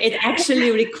 It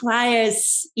actually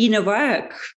requires inner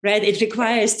work, right? It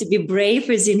requires to be brave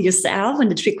within yourself,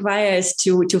 and it requires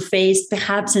to face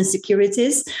perhaps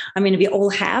insecurities. I mean, we all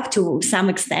have to some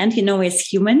extent, as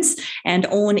humans, and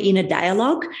own inner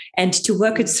dialogue and to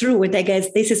work it through. And I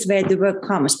guess this is where the work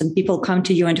comes when people come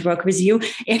to you and work with you.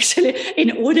 Actually,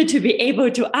 in order to be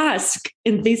able to ask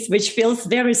in this, which feels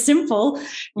very simple,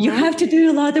 you have to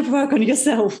do a lot of work on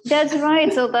yourself. That's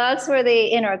right. So that's where the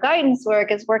inner guidance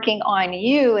work is working on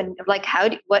you. And like,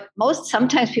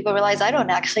 sometimes people realize, I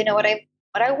don't actually know what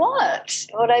I want,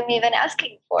 what I'm even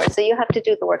asking for. So you have to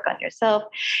do the work on yourself.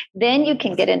 Then you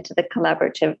can get into the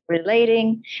collaborative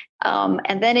relating.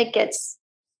 And then it gets,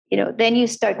 then you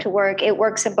start to work. It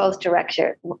works in both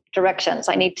directions.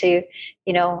 I need to,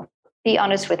 be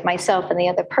honest with myself and the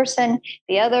other person.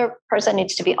 The other person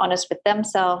needs to be honest with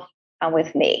themselves and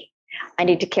with me. I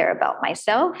need to care about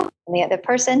myself and the other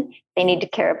person. They need to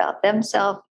care about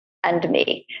themselves and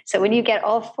me. So when you get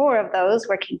all four of those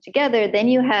working together, then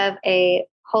you have a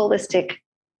holistic,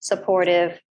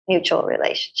 supportive, mutual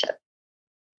relationship.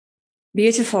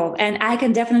 Beautiful. And I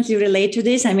can definitely relate to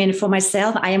this. I mean, for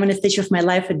myself, I am in a stage of my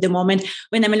life at the moment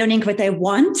when I'm learning what I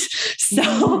want. So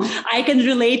I can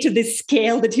relate to this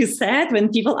scale that you said when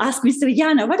people ask me, so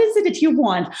Yana, what is it that you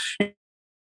want?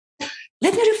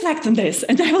 Let me reflect on this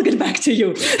and I will get back to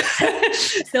you.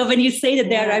 So when you say that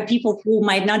there are people who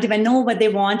might not even know what they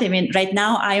want, I mean, right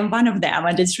now I am one of them,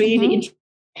 and it's really interesting.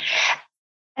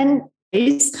 And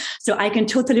so I can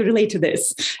totally relate to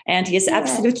this. And yes,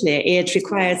 absolutely. It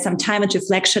requires some time and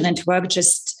reflection and work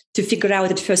just to figure out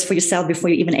it first for yourself before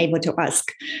you're even able to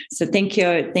ask. So thank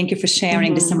you for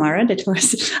sharing this, Samara. That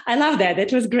was, I love that.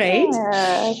 That was great.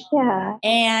 Yeah.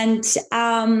 And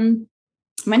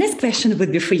my next question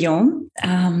would be for you.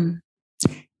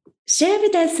 Share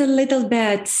with us a little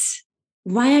bit,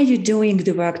 why are you doing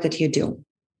the work that you do?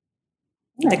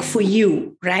 Like for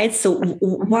you, right? So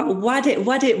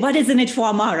what is in it for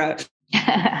Amara?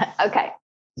 Okay.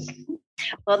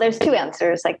 Well, there's two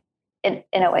answers, like in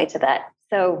a way to that.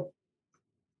 So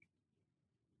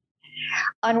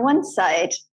on one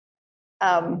side,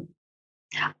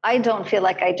 I don't feel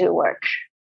like I do work.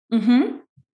 Mm-hmm.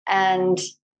 And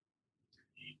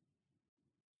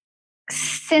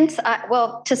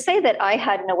to say that I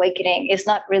had an awakening is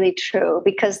not really true,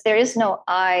 because there is no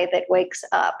I that wakes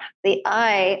up. The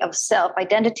I of self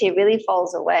identity really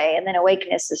falls away, and then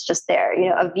awakeness is just there.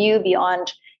 A view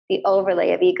beyond the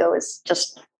overlay of ego is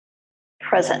just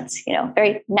presence,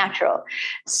 very natural.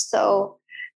 So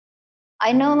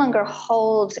I no longer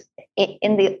hold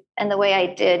in the way I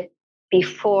did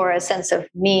before a sense of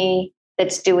me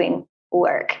that's doing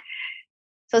work.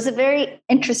 So it's a very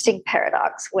interesting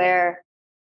paradox where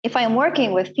if I'm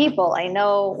working with people, I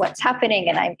know what's happening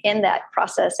and I'm in that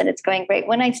process and it's going great.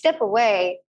 When I step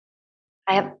away,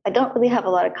 I don't really have a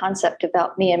lot of concept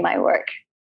about me and my work.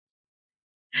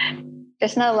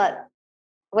 There's not a lot.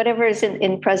 Whatever is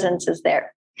in presence is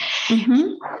there.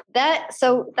 Mm-hmm.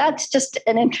 So that's just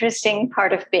an interesting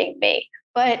part of being me.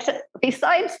 But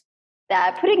besides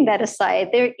that, putting that aside,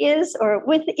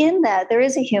 within that, there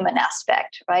is a human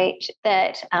aspect, right?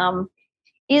 That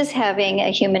is having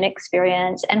a human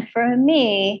experience. And for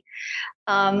me,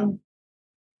 I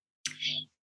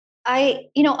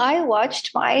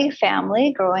watched my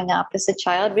family growing up as a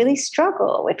child really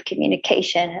struggle with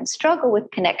communication and struggle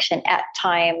with connection at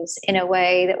times in a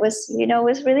way that was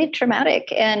really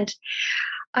traumatic. And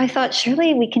I thought,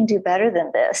 surely we can do better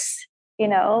than this. There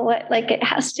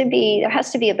has to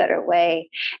be a better way.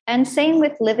 And same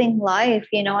with living life.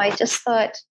 I just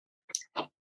thought,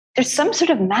 there's some sort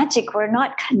of magic we're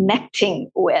not connecting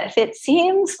with. It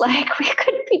seems like we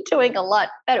could be doing a lot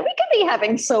better. We could be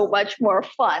having so much more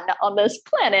fun on this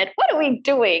planet. What are we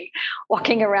doing?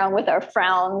 Walking around with our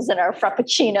frowns and our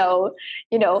frappuccino,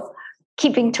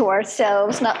 keeping to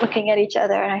ourselves, not looking at each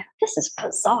other. And this is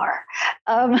bizarre.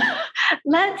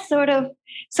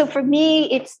 So for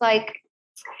me, it's like,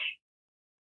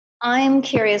 I'm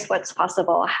curious what's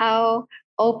possible. How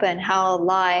open, how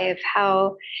alive,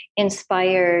 how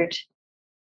inspired,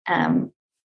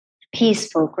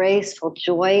 peaceful, graceful,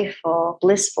 joyful,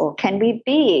 blissful can we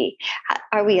be?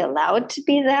 Are we allowed to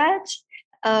be that?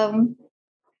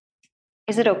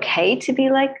 Is it okay to be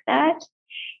like that?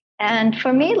 And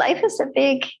for me, life is a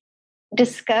big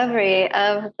discovery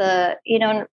of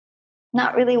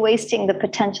not really wasting the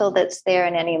potential that's there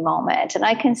in any moment. And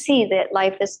I can see that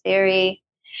life is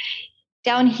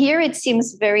down here, it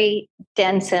seems very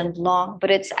dense and long,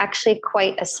 but it's actually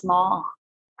quite a small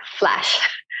flash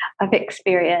of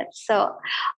experience. So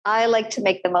I like to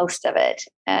make the most of it.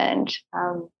 And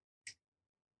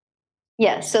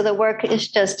so the work is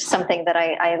just something that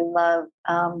I love,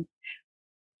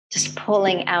 just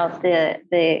pulling out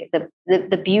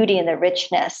the beauty and the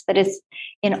richness that is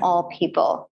in all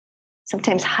people,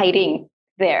 sometimes hiding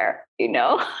there,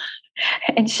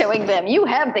 and showing them, you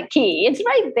have the key. It's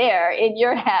right there in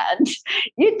your hand.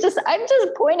 I'm just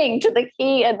pointing to the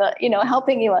key and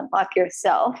helping you unlock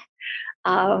yourself.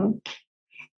 And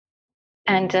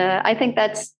I think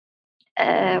that's,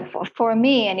 for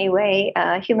me anyway,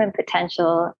 human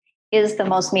potential is the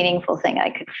most meaningful thing I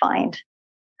could find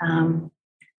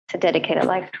to dedicate a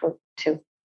life to.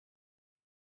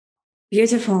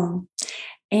 Beautiful.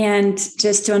 And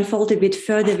just to unfold a bit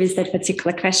further with that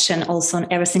particular question, also on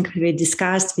everything we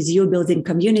discussed with you, building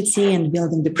community and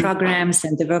building the programs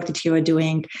and the work that you are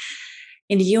doing,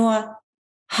 in your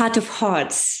heart of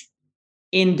hearts,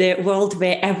 in the world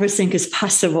where everything is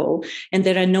possible and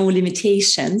there are no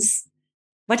limitations,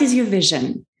 what is your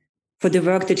vision for the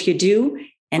work that you do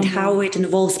and how it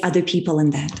involves other people in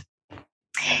that?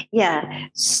 Yeah.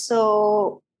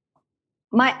 So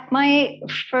my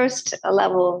first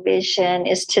level vision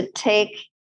is to take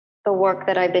the work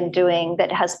that I've been doing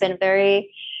that has been very,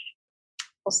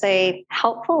 we'll say,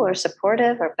 helpful or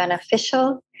supportive or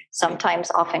beneficial,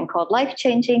 sometimes often called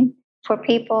life-changing for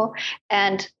people,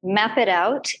 and map it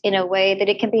out in a way that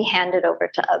it can be handed over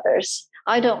to others.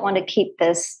 I don't want to keep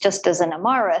this just as an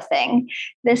Amara thing.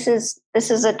 This is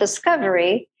a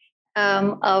discovery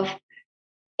of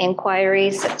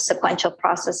inquiries, sequential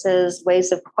processes,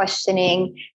 ways of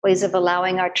questioning, ways of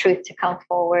allowing our truth to come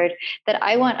forward that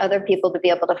I want other people to be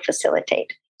able to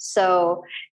facilitate. So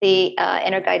The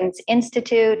Inner Guidance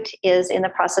Institute is in the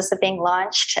process of being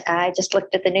launched. I just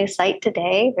looked at the new site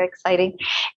today. Very exciting.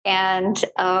 And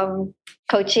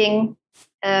coaching,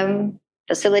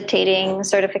 facilitating,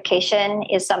 certification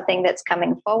is something that's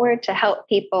coming forward to help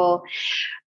people,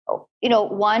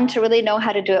 one, to really know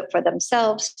how to do it for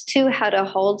themselves, two, how to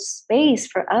hold space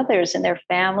for others in their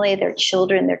family, their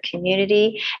children, their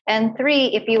community, and three,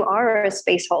 if you are a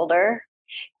space holder,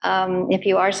 if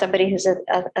you are somebody who's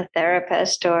a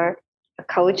therapist or a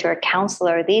coach or a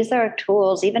counselor, these are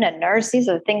tools, even a nurse, these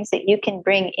are things that you can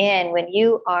bring in when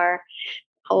you are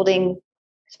holding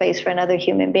space for another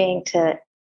human being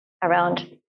around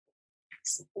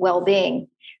well-being.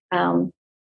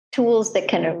 Tools that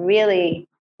can really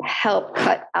help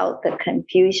cut out the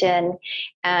confusion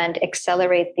and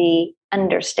accelerate the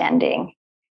understanding.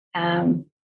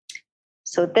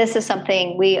 So this is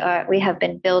something we have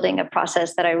been building a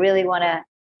process that I really want to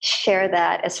share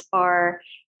that as far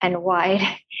and wide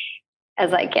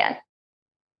as I can.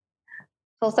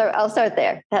 So I'll start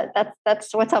there.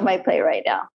 That's what's on my plate right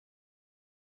now.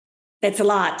 That's a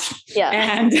lot. Yeah.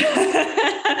 And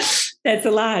that's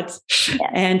a lot.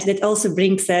 Yeah. And that also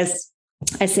brings us,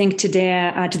 I think, to the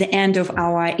end of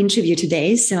our interview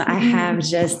today. So I have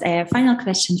just a final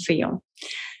question for you.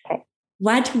 Okay.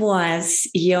 What was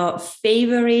your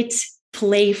favorite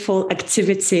playful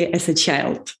activity as a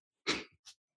child?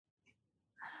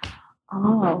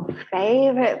 Oh,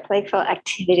 favorite playful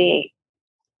activity.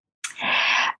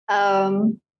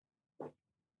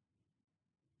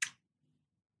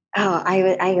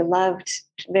 I loved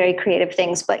very creative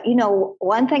things. But,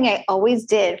 one thing I always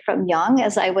did from young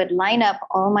is I would line up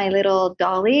all my little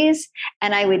dollies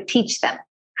and I would teach them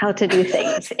how to do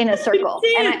things in a circle.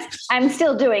 And I'm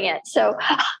still doing it. So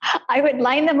I would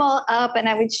line them all up and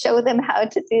I would show them how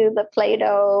to do the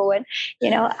Play-Doh and,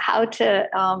 how to,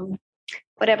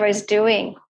 whatever I was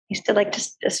doing. I used to like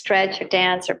to stretch or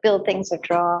dance or build things or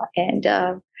draw. And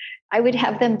I would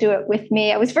have them do it with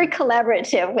me. I was very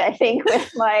collaborative, I think,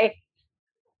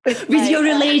 with your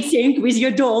relating with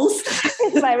your dolls.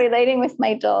 With my relating with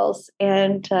my dolls.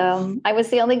 And I was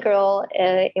the only girl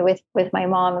with my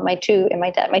mom and my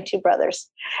dad, my two brothers.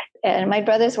 And my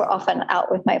brothers were often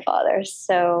out with my father.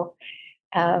 So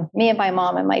me and my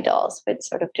mom and my dolls would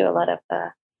sort of do a lot of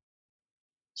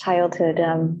childhood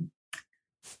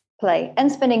play and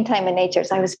spending time in nature.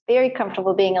 So I was very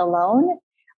comfortable being alone.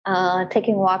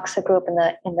 Taking walks. I grew up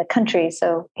in the country,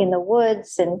 so in the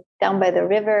woods and down by the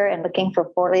river, and looking for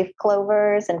 4-leaf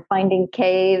clovers and finding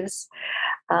caves.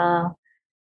 I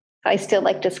still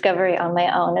like discovery on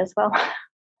my own as well.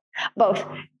 Both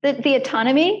the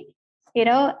autonomy,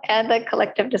 and the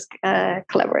collective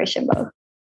collaboration. Both.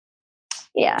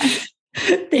 Yeah.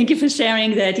 Thank you for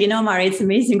sharing that. Mara, it's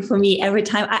amazing for me every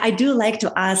time. I do like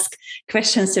to ask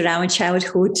questions around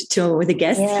childhood to the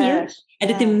guests here. And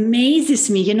it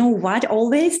amazes me,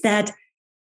 always that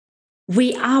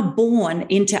we are born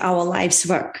into our life's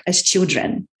work as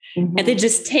children. Mm-hmm. And it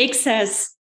just takes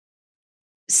us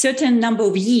a certain number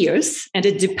of years, and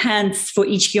it depends for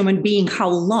each human being how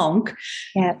long,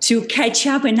 to catch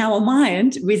up in our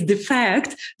mind with the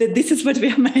fact that this is what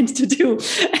we are meant to do.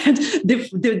 And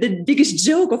the biggest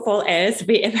joke of all is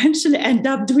we eventually end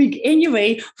up doing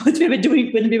anyway what we were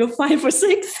doing when we were 5 or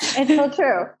 6. It's so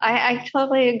true. I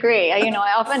totally agree. I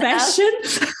often fashion.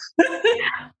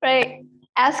 Right.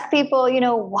 Ask people,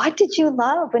 what did you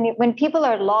love when people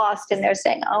are lost and they're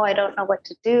saying, oh, I don't know what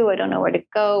to do. I don't know where to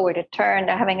go, where to turn.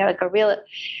 They're having like a real,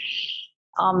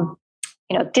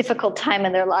 difficult time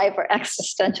in their life or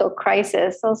existential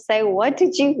crisis. They'll say, what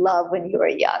did you love when you were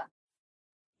young?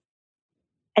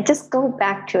 And just go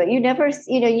back to it. You never,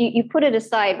 you put it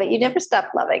aside, but you never stop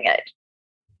loving it.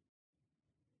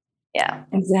 Yeah,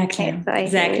 exactly.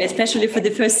 Exactly. Especially for the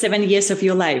first 7 years of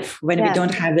your life, when we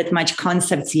don't have that much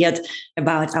concepts yet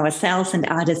about ourselves and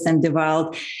others and the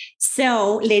world.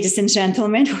 So, ladies and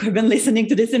gentlemen who have been listening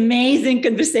to this amazing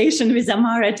conversation with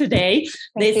Amara today,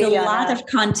 there's a lot of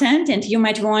content, and you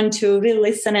might want to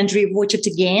re-listen and re-watch it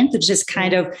again to just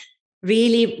kind of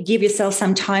really give yourself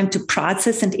some time to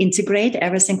process and integrate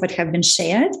everything what have been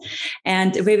shared.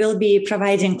 And we will be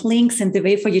providing links and the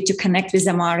way for you to connect with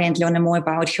Amara and learn more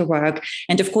about her work.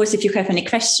 And of course, if you have any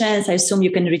questions, I assume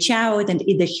you can reach out, and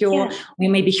either her or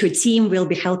maybe her team will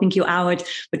be helping you out,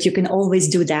 but you can always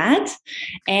do that.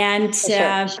 And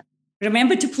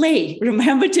remember to play.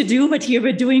 Remember to do what you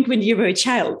were doing when you were a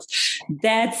child.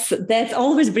 That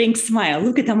always brings smile.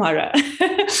 Look at Amara.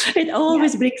 It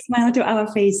always brings smile to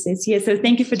our faces. Yeah. So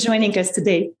thank you for joining us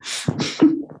today.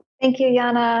 Thank you,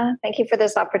 Yana. Thank you for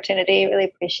this opportunity. Really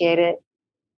appreciate it.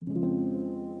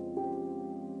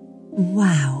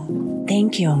 Wow.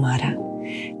 Thank you, Amara.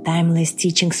 Timeless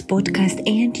Teachings podcast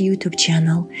and YouTube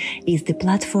channel is the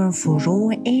platform for raw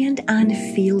and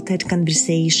unfiltered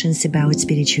conversations about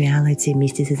spirituality,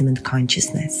 mysticism, and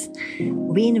consciousness.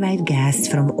 We invite guests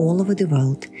from all over the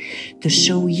world to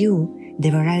show you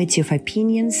the variety of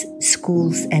opinions,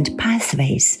 schools, and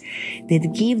pathways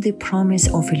that give the promise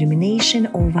of illumination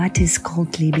or what is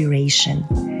called liberation.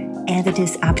 And it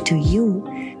is up to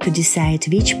you to decide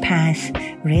which path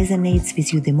resonates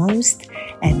with you the most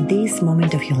at this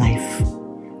moment of your life.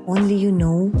 Only you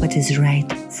know what is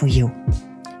right for you.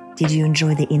 Did you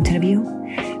enjoy the interview?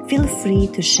 Feel free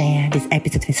to share this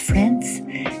episode with friends,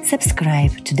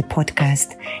 subscribe to the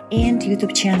podcast and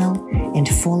YouTube channel, and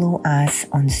follow us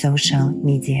on social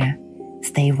media.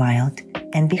 Stay wild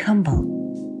and be humble.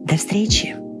 До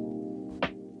встречи!